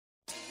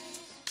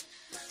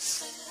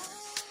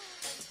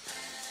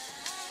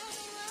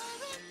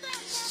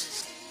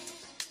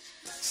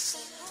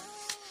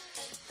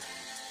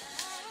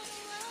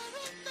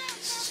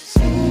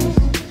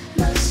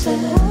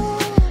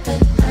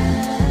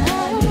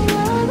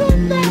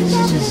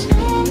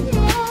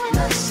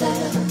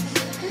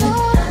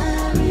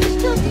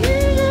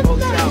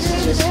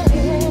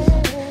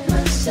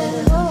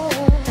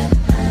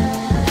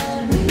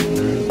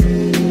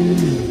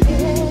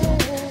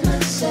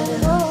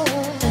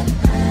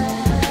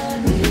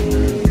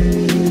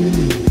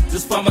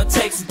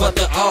But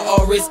the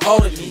always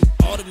ordered me.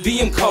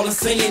 BM calling,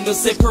 saying no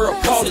send her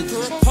apology.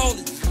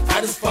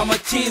 I just find my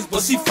kids,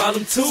 but she found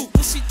them too.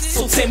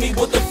 So tell me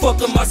what the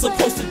fuck am I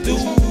supposed to do?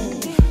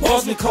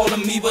 Boss been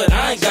calling me, but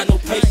I ain't got no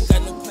paper.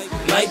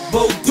 Like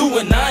Bo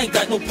doing, I ain't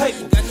got no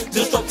paper.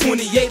 Just dropped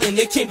 28 and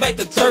it came back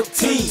to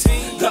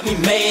 13. Got me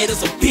mad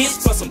as a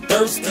bitch, plus I'm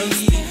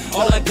thirsty.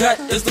 All I got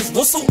is this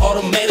whistle,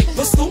 automatic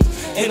pistol,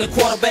 and a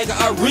quarterback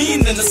of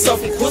Irene and the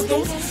Southern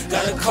Crystals.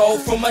 Got a call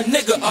from my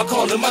nigga, I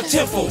call him my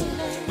tempo,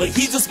 but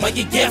he just might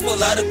get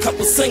gaffled out a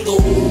couple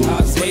singles.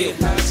 I swear,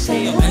 I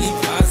need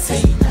my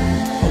seat.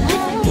 Away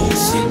from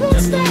bullshit,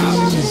 that's what I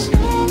want.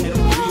 Had a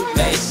real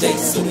bad day,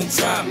 so don't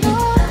try me.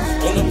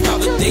 On a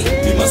private date,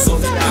 be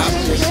myself and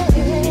Irene.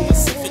 Be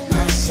myself and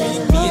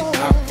Irene, me and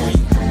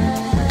Irene.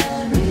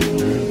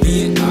 Me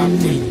and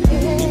Irene.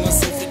 Be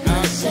myself and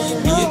Irene,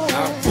 me and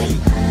Irene.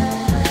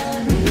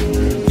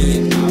 Me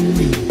and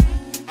Irene.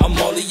 I'm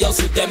all of y'all,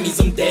 so that means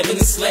I'm dabbing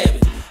and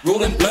slabbing.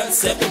 Rolling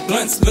blunts after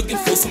blunts, looking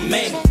for some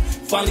man.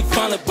 Finally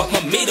found it, but my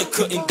meter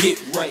couldn't get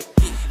right.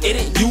 It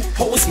ain't you,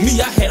 ho, it's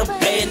me, I had a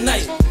bad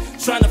night.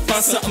 Trying to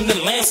find something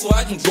to land so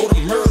I can go to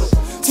murder.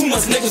 Too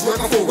much niggas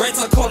working for rats,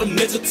 I call them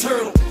Ninja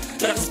Turtle.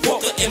 Got this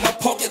walker in my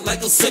pocket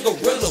like a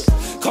cigarillo.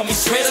 Call me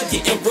shredder,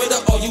 getting rid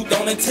of all you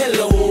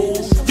Donatello.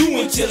 You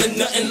ain't killing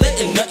nothing,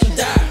 letting nothing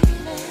die.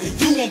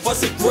 You won't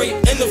bust a grape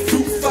in the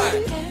fruit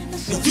fight.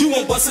 You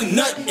won't bust a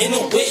nut in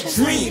a wet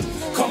dream.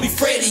 Call me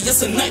Freddy,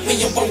 it's a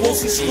nightmare on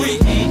Wilson Street.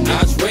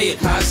 Eyes red,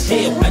 high as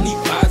hell, I need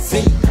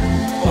Ogezzy.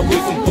 Away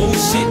from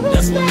bullshit,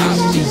 that's what I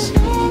be.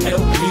 Had a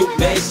real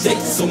bad day,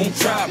 so don't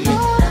try me.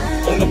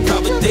 On a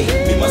private date,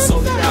 me,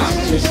 myself, and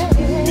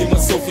Irene. Me,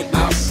 myself, and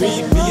Irene.